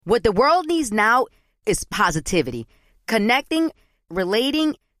What the world needs now is positivity. Connecting,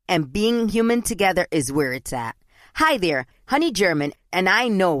 relating, and being human together is where it's at. Hi there, Honey German, and I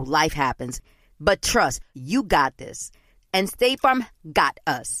know life happens, but trust, you got this. And State Farm got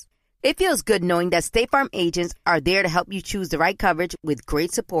us. It feels good knowing that State Farm agents are there to help you choose the right coverage with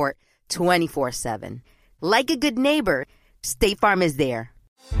great support 24/7. Like a good neighbor, State Farm is there.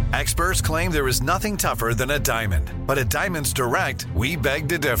 Experts claim there is nothing tougher than a diamond. But at Diamonds Direct, we beg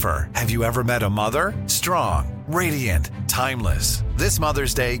to differ. Have you ever met a mother? Strong, radiant, timeless. This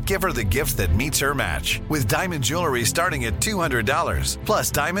Mother's Day, give her the gift that meets her match. With diamond jewelry starting at $200. Plus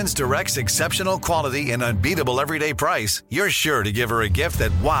Diamonds Direct's exceptional quality and unbeatable everyday price, you're sure to give her a gift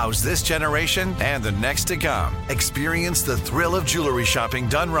that wows this generation and the next to come. Experience the thrill of jewelry shopping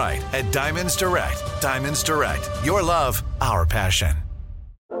done right at Diamonds Direct. Diamonds Direct. Your love, our passion.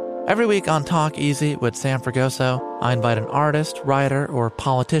 Every week on Talk Easy with Sam Fragoso, I invite an artist, writer, or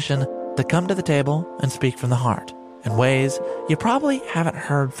politician to come to the table and speak from the heart in ways you probably haven't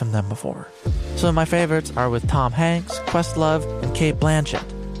heard from them before. Some of my favorites are with Tom Hanks, Questlove, and Cate Blanchett.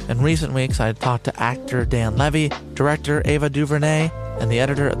 In recent weeks, I talked to actor Dan Levy, director Ava DuVernay, and the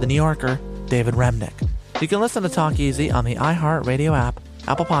editor of The New Yorker, David Remnick. You can listen to Talk Easy on the iHeartRadio app,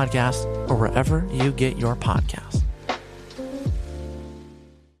 Apple Podcasts, or wherever you get your podcasts.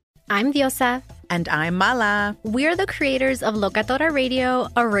 I'm Diosa. And I'm Mala. We're the creators of Locatora Radio,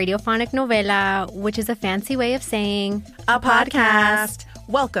 a radiophonic novela, which is a fancy way of saying a podcast.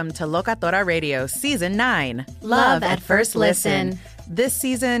 Welcome to Locatora Radio Season 9. Love at First Listen. This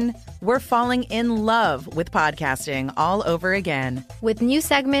season, we're falling in love with podcasting all over again. With new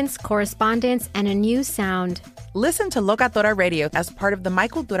segments, correspondence, and a new sound. Listen to Locatora Radio as part of the My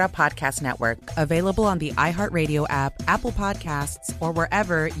Cultura Podcast Network. Available on the iHeartRadio app, Apple Podcasts, or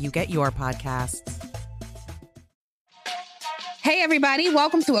wherever you get your podcasts. Hey, everybody.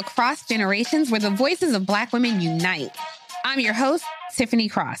 Welcome to Across Generations, where the voices of Black women unite. I'm your host, Tiffany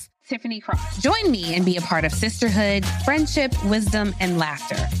Cross. Join me and be a part of sisterhood, friendship, wisdom, and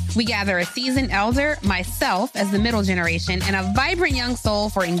laughter. We gather a seasoned elder, myself as the middle generation, and a vibrant young soul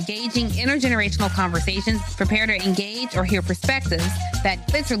for engaging intergenerational conversations. Prepare to engage or hear perspectives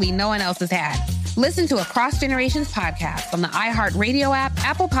that literally no one else has had. Listen to Across Generations podcast on the iHeartRadio app,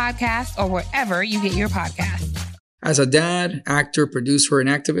 Apple Podcasts, or wherever you get your podcasts. As a dad, actor, producer, and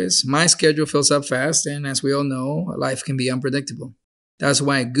activist, my schedule fills up fast, and as we all know, life can be unpredictable. That's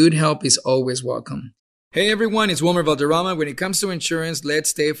why good help is always welcome. Hey everyone, it's Wilmer Valderrama. When it comes to insurance, let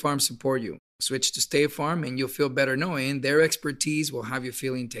State Farm support you. Switch to State Farm and you'll feel better knowing their expertise will have you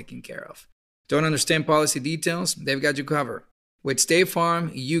feeling taken care of. Don't understand policy details? They've got you covered. With State Farm,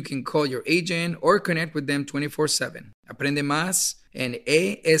 you can call your agent or connect with them 24/7. Aprende más en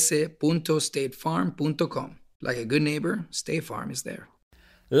es.statefarm.com. Like a good neighbor, State Farm is there.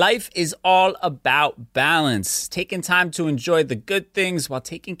 Life is all about balance, taking time to enjoy the good things while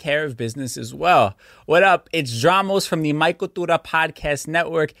taking care of business as well. What up? It's Dramos from the My Cultura Podcast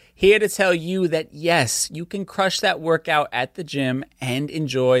Network, here to tell you that yes, you can crush that workout at the gym and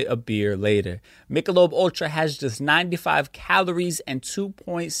enjoy a beer later. Michelob Ultra has just 95 calories and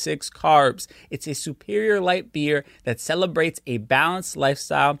 2.6 carbs. It's a superior light beer that celebrates a balanced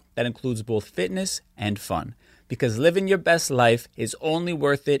lifestyle that includes both fitness and fun. Because living your best life is only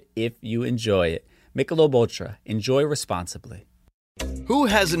worth it if you enjoy it. Michelob Ultra. Enjoy responsibly. Who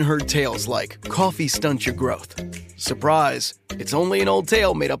hasn't heard tales like coffee stunts your growth? Surprise! It's only an old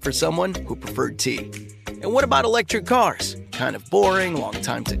tale made up for someone who preferred tea. And what about electric cars? Kind of boring, long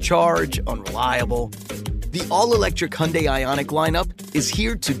time to charge, unreliable. The all-electric Hyundai Ioniq lineup is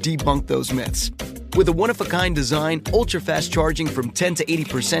here to debunk those myths. With a one-of-a-kind design, ultra-fast charging from 10 to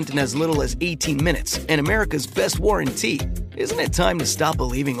 80% in as little as 18 minutes, and America's best warranty, isn't it time to stop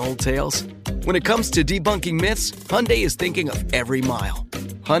believing old tales? When it comes to debunking myths, Hyundai is thinking of every mile.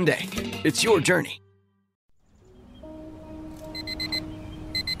 Hyundai, it's your journey.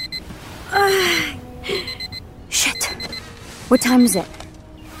 Shit. What time is it?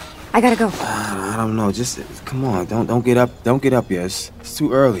 I gotta go. I don't know. Just come on. Don't get up. Don't get up yet. It's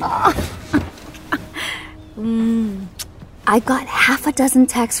too early. I got half a dozen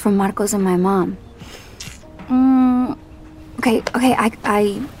texts from Marcos and my mom. Okay,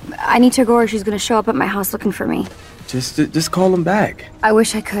 I need to go or she's gonna show up at my house looking for me. Just call him back. I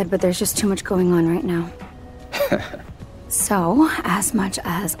wish I could, but there's just too much going on right now. So, as much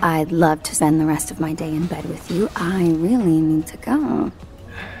as I'd love to spend the rest of my day in bed with you, I really need to go.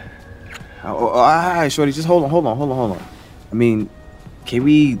 All right, shorty, just hold on. I mean, can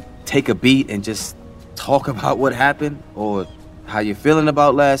we take a beat and just talk about what happened, or how you're feeling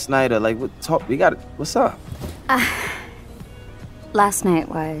about last night, or like what's up? Last night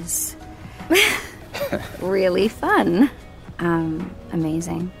was really fun.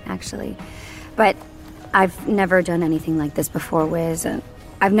 Amazing, actually. But I've never done anything like this before, Wiz.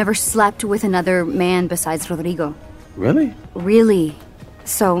 I've never slept with another man besides Rodrigo. Really? Really.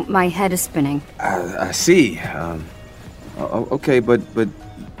 So my head is spinning. I see. Okay, but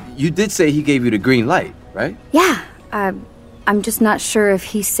you did say he gave you the green light, right? Yeah. I'm just not sure if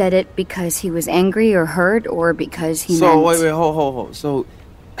he said it because he was angry or hurt or because he meant... Wait, hold. So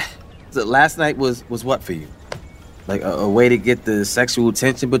last night was what for you? Like a way to get the sexual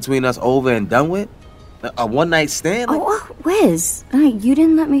tension between us over and done with? A one-night stand? Wiz, you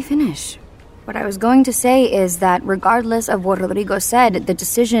didn't let me finish. What I was going to say is that regardless of what Rodrigo said, the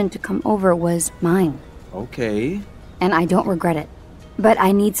decision to come over was mine. Okay. And I don't regret it. But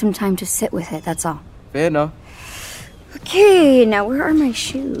I need some time to sit with it, that's all. Fair enough. Okay, now where are my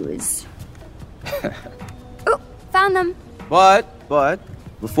shoes? Oh, found them. But,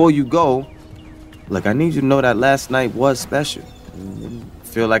 before you go, look, I need you to know that last night was special. It didn't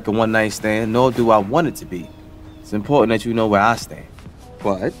feel like a one-night stand, nor do I want it to be. It's important that you know where I stand.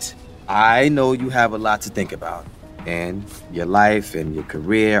 But I know you have a lot to think about. And your life and your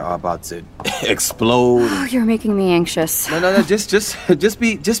career are about to explode. Oh, you're making me anxious. No, just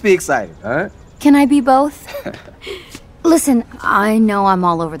be excited, all right? Can I be both? Listen, I know I'm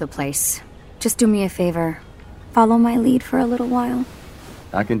all over the place. Just do me a favor. Follow my lead for a little while.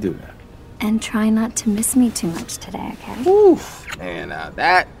 I can do that. And try not to miss me too much today, okay? Oof. Man, now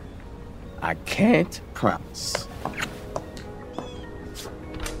that I can't promise.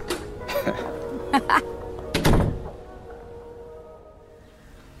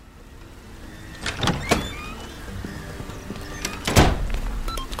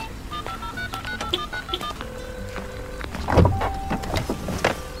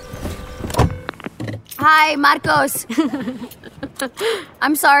 Hi, Marcos.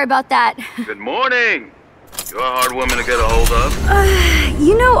 I'm sorry about that. Good morning. You're a hard woman to get a hold of.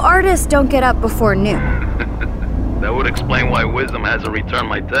 You know artists don't get up before noon. That would explain why Wisdom hasn't returned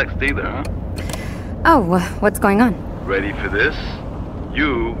my text either, huh? Oh, what's going on? Ready for this?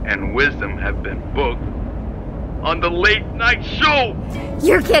 You and Wisdom have been booked on the late night show.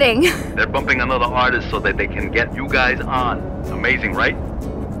 You're kidding. They're bumping another artist so that they can get you guys on. Amazing, right?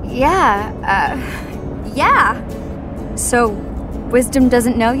 Yeah. So, Wisdom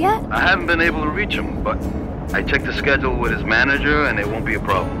doesn't know yet? I haven't been able to reach him, but I checked the schedule with his manager and it won't be a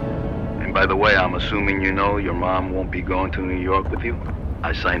problem. And by the way, I'm assuming you know your mom won't be going to New York with you.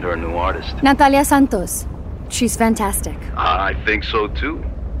 I signed her a new artist. Natalia Santos. She's fantastic. I think so too.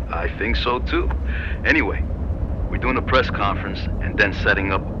 Anyway, we're doing a press conference and then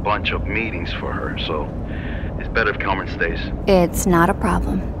setting up a bunch of meetings for her, so it's better if Carmen stays. It's not a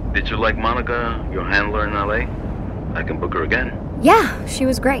problem. Did you like Monica, your handler in LA? I can book her again. Yeah, she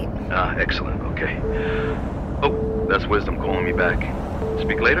was great. Excellent, okay. Oh, that's Wisdom calling me back.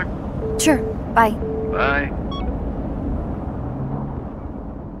 Speak later? Sure, bye. Bye.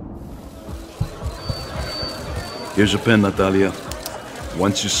 Here's your pen, Natalia.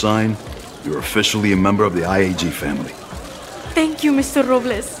 Once you sign, you're officially a member of the IAG family. Thank you, Mr.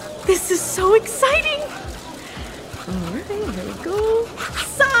 Robles. This is so exciting. All right, here we go.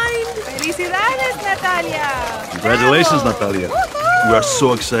 Signed! Felicidades, Natalia! Congratulations, Natalia. We are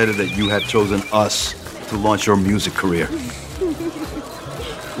so excited that you have chosen us to launch your music career.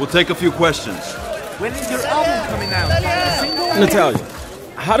 We'll take a few questions. When is your album coming out? Natalia,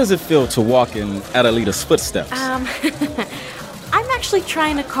 how does it feel to walk in Adelita's footsteps? I'm actually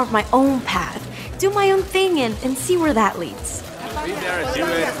trying to carve my own path, do my own thing, and see where that leads.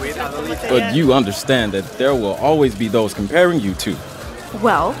 But you understand that there will always be those comparing you two.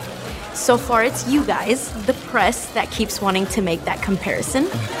 Well, so far it's you guys, the press, that keeps wanting to make that comparison.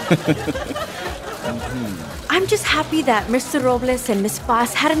 I'm just happy that Mr. Robles and Miss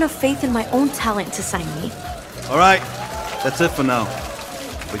Paz had enough faith in my own talent to sign me. All right, that's it for now.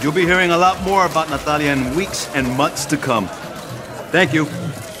 But you'll be hearing a lot more about Natalia in weeks and months to come. Thank you.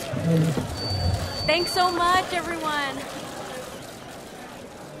 Thanks so much, everyone.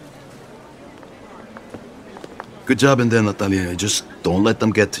 Good job in there, Natalia. Just don't let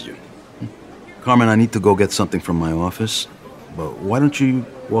them get to you. Carmen, I need to go get something from my office. But why don't you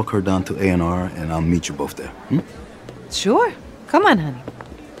walk her down to A&R and I'll meet you both there. Sure. Come on, honey.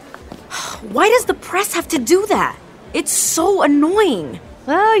 Why does the press have to do that? It's so annoying.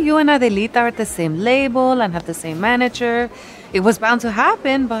 Well, you and Adelita are at the same label and have the same manager. It was bound to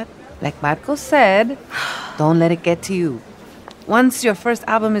happen, but like Marco said, don't let it get to you. Once your first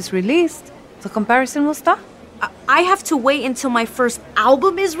album is released, the comparison will stop. I have to wait until my first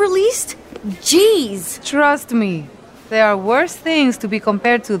album is released? Jeez. Trust me. There are worse things to be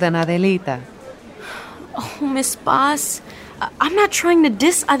compared to than Adelita. Oh, Miss Paz, I'm not trying to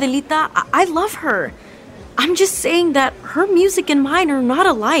diss Adelita. I love her. I'm just saying that her music and mine are not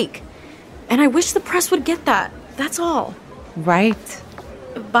alike. And I wish the press would get that. That's all. Right.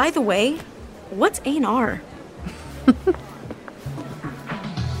 By the way, what's A&R?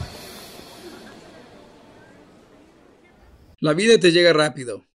 La vida te llega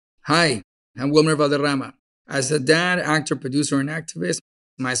rápido. Hi, I'm Wilmer Valderrama. As a dad, actor, producer, and activist,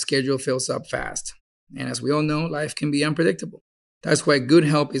 my schedule fills up fast. And as we all know, life can be unpredictable. That's why good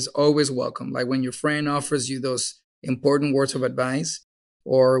help is always welcome, like when your friend offers you those important words of advice,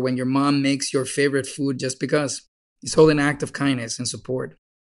 or when your mom makes your favorite food just because. It's all an act of kindness and support.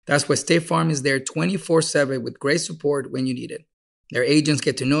 That's why State Farm is there 24/7 with great support when you need it. Their agents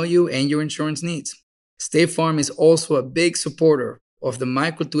get to know you and your insurance needs. State Farm is also a big supporter of the My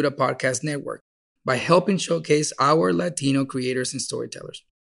Cultura Podcast Network by helping showcase our Latino creators and storytellers.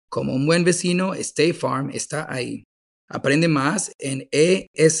 Como un buen vecino, State Farm está ahí. Aprende más en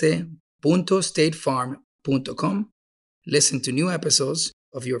es.statefarm.com. Listen to new episodes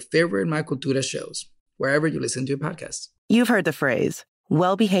of your favorite My Cultura shows, wherever you listen to your podcasts. You've heard the phrase,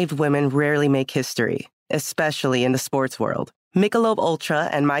 well-behaved women rarely make history, especially in the sports world. Michelob Ultra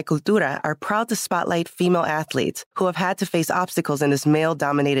and My Cultura are proud to spotlight female athletes who have had to face obstacles in this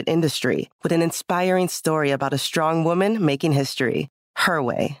male-dominated industry with an inspiring story about a strong woman making history, her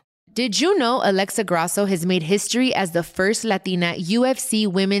way. Did you know Alexa Grasso has made history as the first Latina UFC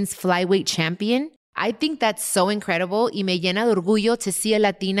women's flyweight champion? I think that's so incredible y me llena de orgullo to see a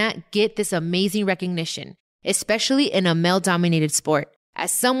Latina get this amazing recognition, especially in a male-dominated sport. As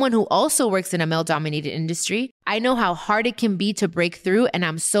someone who also works in a male-dominated industry, I know how hard it can be to break through, and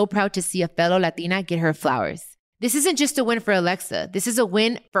I'm so proud to see a fellow Latina get her flowers. This isn't just a win for Alexa. This is a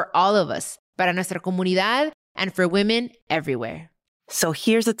win for all of us, para nuestra comunidad, and for women everywhere. So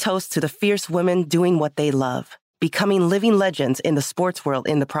here's a toast to the fierce women doing what they love, becoming living legends in the sports world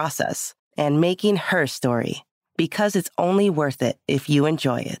in the process, and making her story. Because it's only worth it if you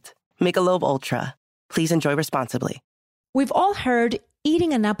enjoy it. Michelob Ultra. Please enjoy responsibly. We've all heard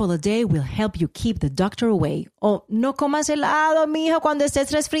eating an apple a day will help you keep the doctor away. O no comas helado, mijo, cuando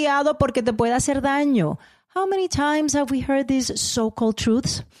estés resfriado porque te puede hacer daño. How many times have we heard these so-called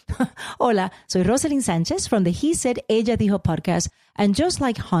truths? Hola, soy Rosalind Sanchez from the He Said, Ella Dijo podcast, and just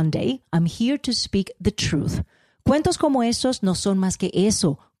like Hyundai, I'm here to speak the truth. Cuentos como esos no son más que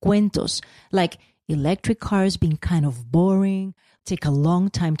eso, cuentos. Like electric cars being kind of boring, take a long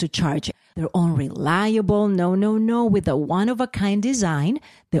time to charge. They're unreliable. No. With a one-of-a-kind design,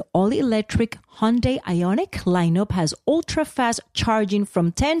 the all-electric Hyundai Ioniq lineup has ultra-fast charging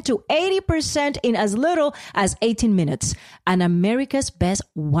from 10 to 80% in as little as 18 minutes. And America's best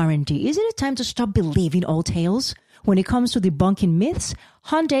warranty. Isn't it time to stop believing old tales? When it comes to debunking myths,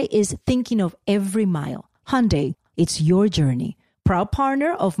 Hyundai is thinking of every mile. Hyundai, it's your journey. Proud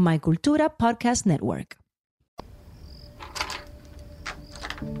partner of My Cultura Podcast Network.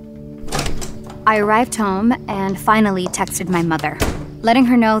 I arrived home and finally texted my mother, letting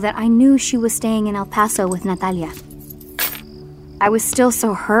her know that I knew she was staying in El Paso with Natalia. I was still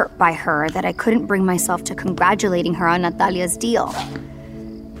so hurt by her that I couldn't bring myself to congratulating her on Natalia's deal.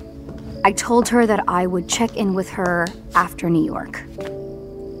 I told her that I would check in with her after New York.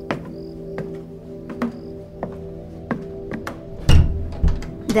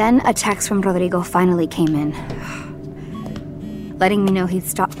 Then a text from Rodrigo finally came in, letting me know he'd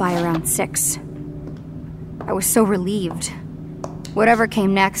stopped by around 6. I was so relieved. Whatever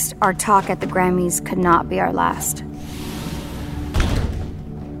came next, our talk at the Grammys could not be our last.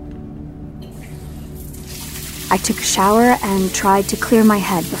 I took a shower and tried to clear my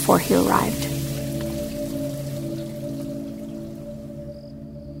head before he arrived.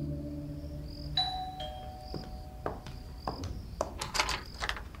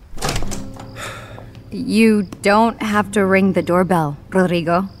 You don't have to ring the doorbell,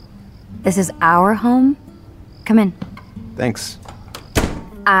 Rodrigo. This is our home. Come in. Thanks.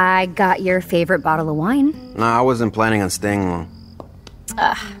 I got your favorite bottle of wine. No, I wasn't planning on staying long.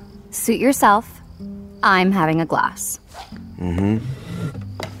 Suit yourself. I'm having a glass. Mm-hmm.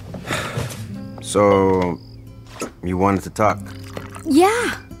 So, you wanted to talk?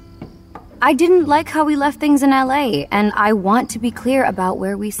 Yeah. I didn't like how we left things in LA, and I want to be clear about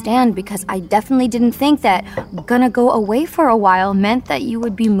where we stand because I definitely didn't think that gonna go away for a while meant that you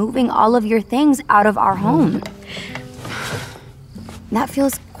would be moving all of your things out of our home. That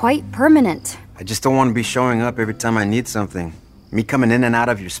feels quite permanent. I just don't want to be showing up every time I need something. Me coming in and out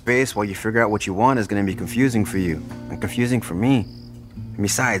of your space while you figure out what you want is gonna be confusing for you, and confusing for me.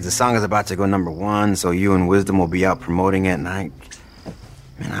 Besides, the song is about to go #1, so you and Wisdom will be out promoting it, and I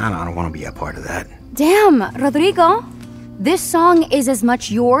don't want to be a part of that. Damn, Rodrigo. This song is as much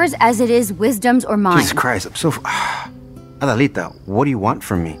yours as it is Wisdom's or mine. Jesus Christ, I'm so... Adelita, what do you want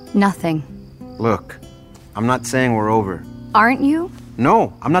from me? Nothing. Look, I'm not saying we're over. Aren't you?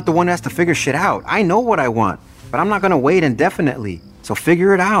 No, I'm not the one who has to figure shit out. I know what I want, but I'm not gonna wait indefinitely. So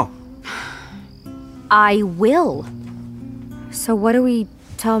figure it out. I will. So what do we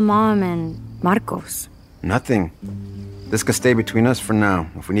tell Mom and Marcos? Nothing. This could stay between us for now.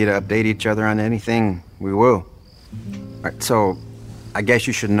 If we need to update each other on anything, we will. All right, so I guess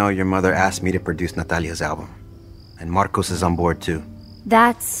you should know your mother asked me to produce Natalia's album. And Marcos is on board too.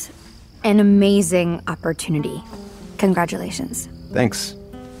 That's an amazing opportunity. Congratulations. Thanks.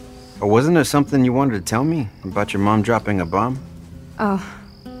 Or wasn't there something you wanted to tell me about your mom dropping a bomb? Oh,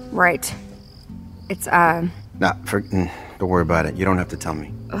 right. It's, Don't worry about it. You don't have to tell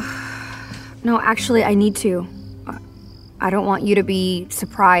me. No, actually, I need to. I don't want you to be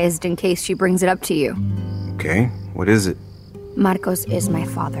surprised in case she brings it up to you. Okay, what is it? Marcos is my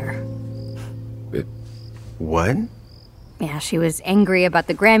father. What? Yeah, she was angry about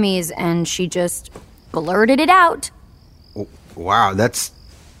the Grammys, and she just blurted it out. Wow,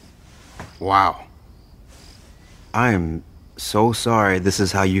 Wow. I am so sorry this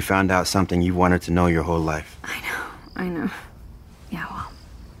is how you found out something you wanted to know your whole life. I know. Yeah, well.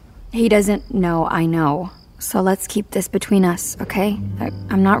 He doesn't know I know. So let's keep this between us, okay?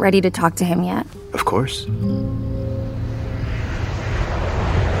 I'm not ready to talk to him yet. Of course.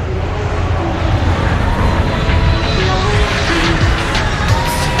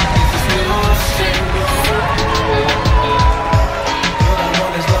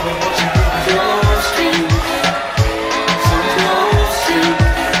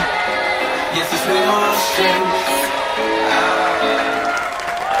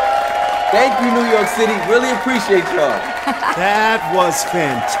 Thank you, New York City. Really appreciate y'all. That was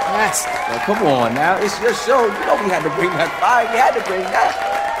fantastic. Well, come on now. It's your show. You know we had to bring that vibe. We had to bring that.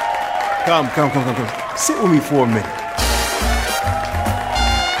 Come. Sit with me for a minute.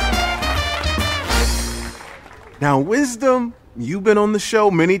 Now, Wisdom, you've been on the show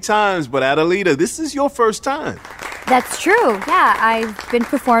many times, but Adelita, this is your first time. That's true. Yeah, I've been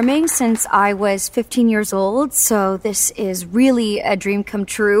performing since I was 15 years old, so this is really a dream come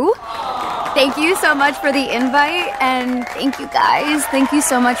true. Thank you so much for the invite, and thank you guys. Thank you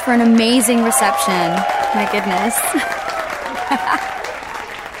so much for an amazing reception. My goodness.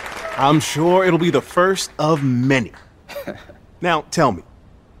 I'm sure it'll be the first of many. Now, tell me,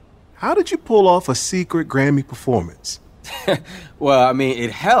 how did you pull off a secret Grammy performance? Well, I mean,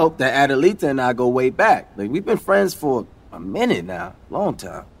 it helped that Adelita and I go way back. Like, we've been friends for a minute now. Long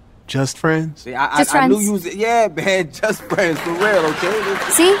time. Just friends? See, I knew you was... Yeah, man, just friends, for real, okay?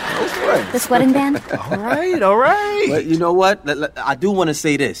 See? Those friends. This wedding band? All right. But you know what? I do want to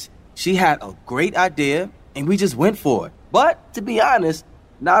say this. She had a great idea, and we just went for it. But, to be honest,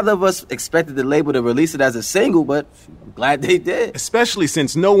 neither of us expected the label to release it as a single, but I'm glad they did. Especially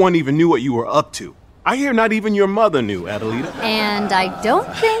since no one even knew what you were up to. I hear not even your mother knew, Adelita. And I don't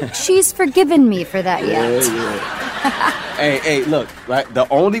think she's forgiven me for that yet. Yeah. Hey, look, right? The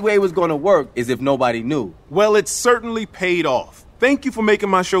only way it was going to work is if nobody knew. Well, it certainly paid off. Thank you for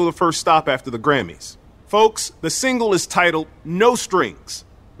making my show the first stop after the Grammys. Folks, the single is titled No Strings.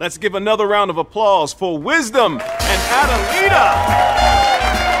 Let's give another round of applause for Wisdom and Adelita.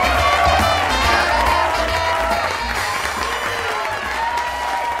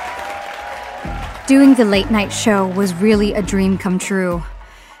 Doing the late night show was really a dream come true.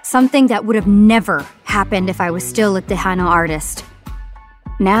 Something that would have never happened if I was still a Tejano artist.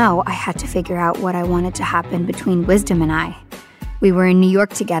 Now I had to figure out what I wanted to happen between Wisdom and I. We were in New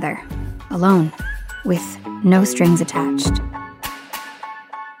York together, alone, with no strings attached.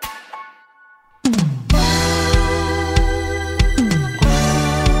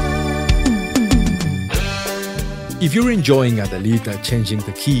 If you're enjoying Adelita Changing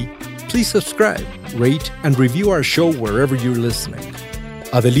the Key, please subscribe, rate, and review our show wherever you're listening.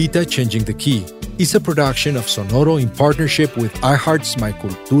 Adelita Changing the Key is a production of Sonoro in partnership with iHeart's My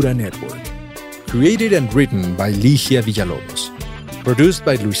Cultura network. Created and written by Ligia Villalobos. Produced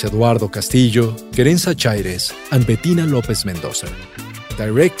by Luis Eduardo Castillo, Querenza Chaires, and Bettina Lopez Mendoza.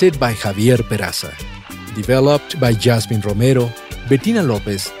 Directed by Javier Peraza. Developed by Jasmine Romero, Bettina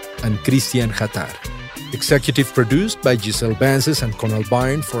Lopez, and Christian Hatar. Executive produced by Giselle Bances and Conal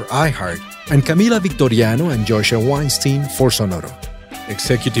Byrne for iHeart, and Camila Victoriano and Joshua Weinstein for Sonoro.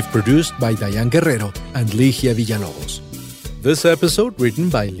 Executive produced by Diane Guerrero and Ligia Villalobos. This episode written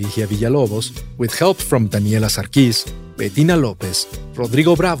by Ligia Villalobos, with help from Daniela Sarkis, Bettina Lopez,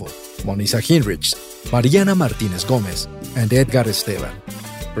 Rodrigo Bravo, Monisa Hinrichs, Mariana Martinez Gomez, and Edgar Esteban.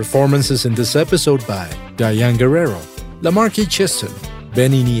 Performances in this episode by Diane Guerrero, Lamarque Cheston,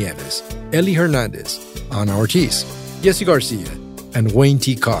 Benny Nieves, Ellie Hernandez, Ana Ortiz, Jesse Garcia, and Wayne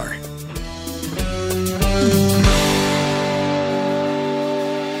T. Carr.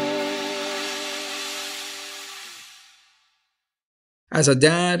 As a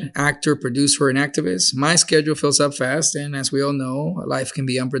dad, actor, producer, and activist, my schedule fills up fast, and as we all know, life can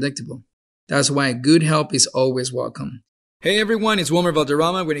be unpredictable. That's why good help is always welcome. Hey everyone, it's Wilmer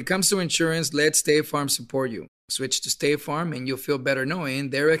Valderrama. When it comes to insurance, let State Farm support you. Switch to State Farm and you'll feel better knowing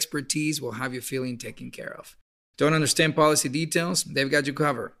their expertise will have you feeling taken care of. Don't understand policy details? They've got you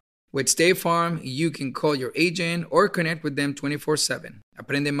covered. With State Farm, you can call your agent or connect with them 24/7.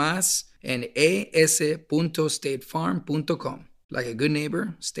 Aprende más en es.statefarm.com. Like a good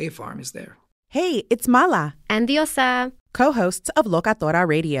neighbor, State Farm is there. Hey, it's Mala. And Diosa. Co-hosts of Locatora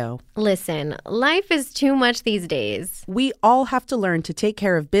Radio. Listen, life is too much these days. We all have to learn to take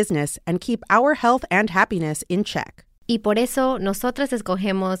care of business and keep our health and happiness in check. Y por eso, nosotras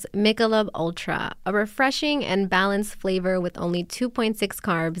escogemos Michelob Ultra, a refreshing and balanced flavor with only 2.6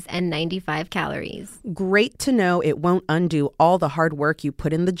 carbs and 95 calories. Great to know it won't undo all the hard work you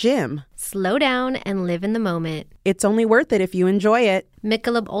put in the gym. Slow down and live in the moment. It's only worth it if you enjoy it.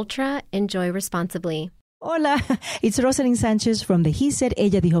 Michelob Ultra, enjoy responsibly. Hola, it's Rosalind Sanchez from the He Said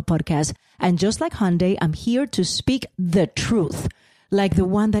Ella Dijo podcast. And just like Hyundai, I'm here to speak the truth. Like the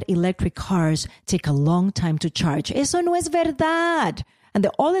one that electric cars take a long time to charge. Eso no es verdad. And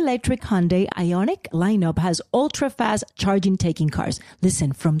the all-electric Hyundai Ioniq lineup has ultra-fast charging-taking cars.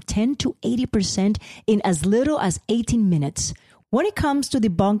 Listen, from 10 to 80% in as little as 18 minutes. When it comes to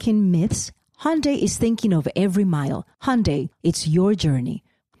debunking myths, Hyundai is thinking of every mile. Hyundai, it's your journey.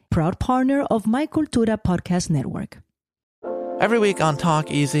 Proud partner of My Cultura Podcast Network. Every week on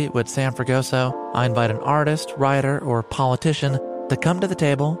Talk Easy with Sam Fragoso, I invite an artist, writer, or politician to come to the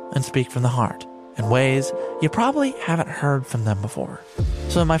table and speak from the heart in ways you probably haven't heard from them before.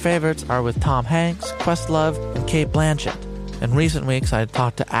 Some of my favorites are with Tom Hanks, Questlove, and Cate Blanchett. In recent weeks, I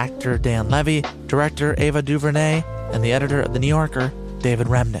talked to actor Dan Levy, director Ava DuVernay, and the editor of The New Yorker, David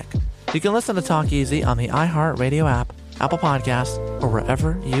Remnick. You can listen to Talk Easy on the iHeartRadio app, Apple Podcasts, or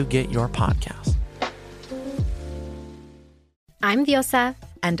wherever you get your podcasts. I'm Diosa.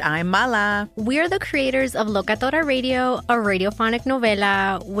 And I'm Mala. We're the creators of Locatora Radio, a radiophonic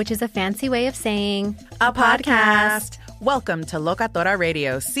novela, which is a fancy way of saying a podcast. Welcome to Locatora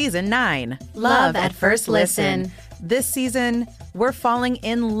Radio Season 9. Love at First Listen. This season, we're falling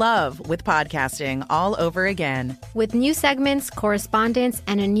in love with podcasting all over again. With new segments, correspondence,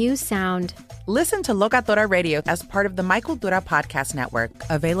 and a new sound. Listen to Locatora Radio as part of the My Cultura Podcast Network,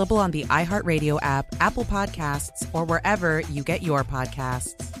 available on the iHeartRadio app, Apple Podcasts, or wherever you get your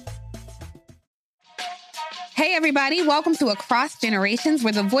podcasts. Hey, everybody. Welcome to Across Generations,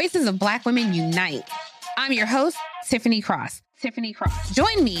 where the voices of Black women unite. I'm your host, Tiffany Cross.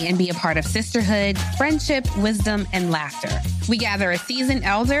 Join me and be a part of sisterhood, friendship, wisdom, and laughter. We gather a seasoned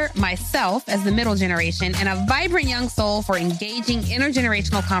elder, myself as the middle generation, and a vibrant young soul for engaging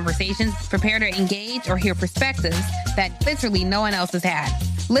intergenerational conversations. Prepare to engage or hear perspectives that literally no one else has had.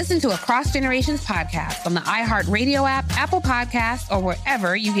 Listen to Across Generations podcast on the iHeartRadio app, Apple Podcasts, or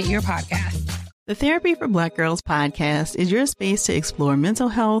wherever you get your podcasts. The Therapy for Black Girls podcast is your space to explore mental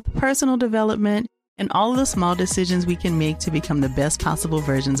health, personal development, and all of the small decisions we can make to become the best possible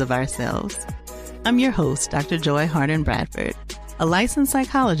versions of ourselves. I'm your host, Dr. Joy Harden Bradford, a licensed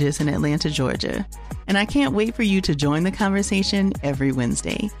psychologist in Atlanta, Georgia, and I can't wait for you to join the conversation every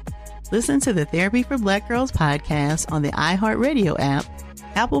Wednesday. Listen to the Therapy for Black Girls podcast on the iHeartRadio app,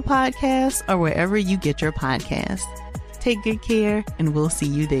 Apple Podcasts, or wherever you get your podcasts. Take good care, and we'll see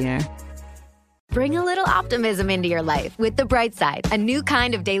you there. Bring a little optimism into your life with The Bright Side, a new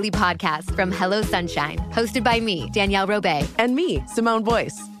kind of daily podcast from Hello Sunshine, hosted by me, Danielle Robay. And me, Simone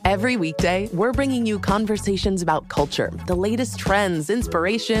Boyce. Every weekday, we're bringing you conversations about culture, the latest trends,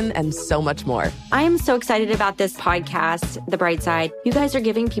 inspiration, and so much more. I am so excited about this podcast, The Bright Side. You guys are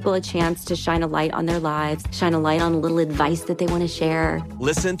giving people a chance to shine a light on their lives, shine a light on a little advice that they want to share.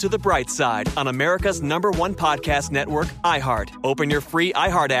 Listen to The Bright Side on America's #1 podcast network, iHeart. Open your free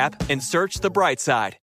iHeart app and search The Bright Side.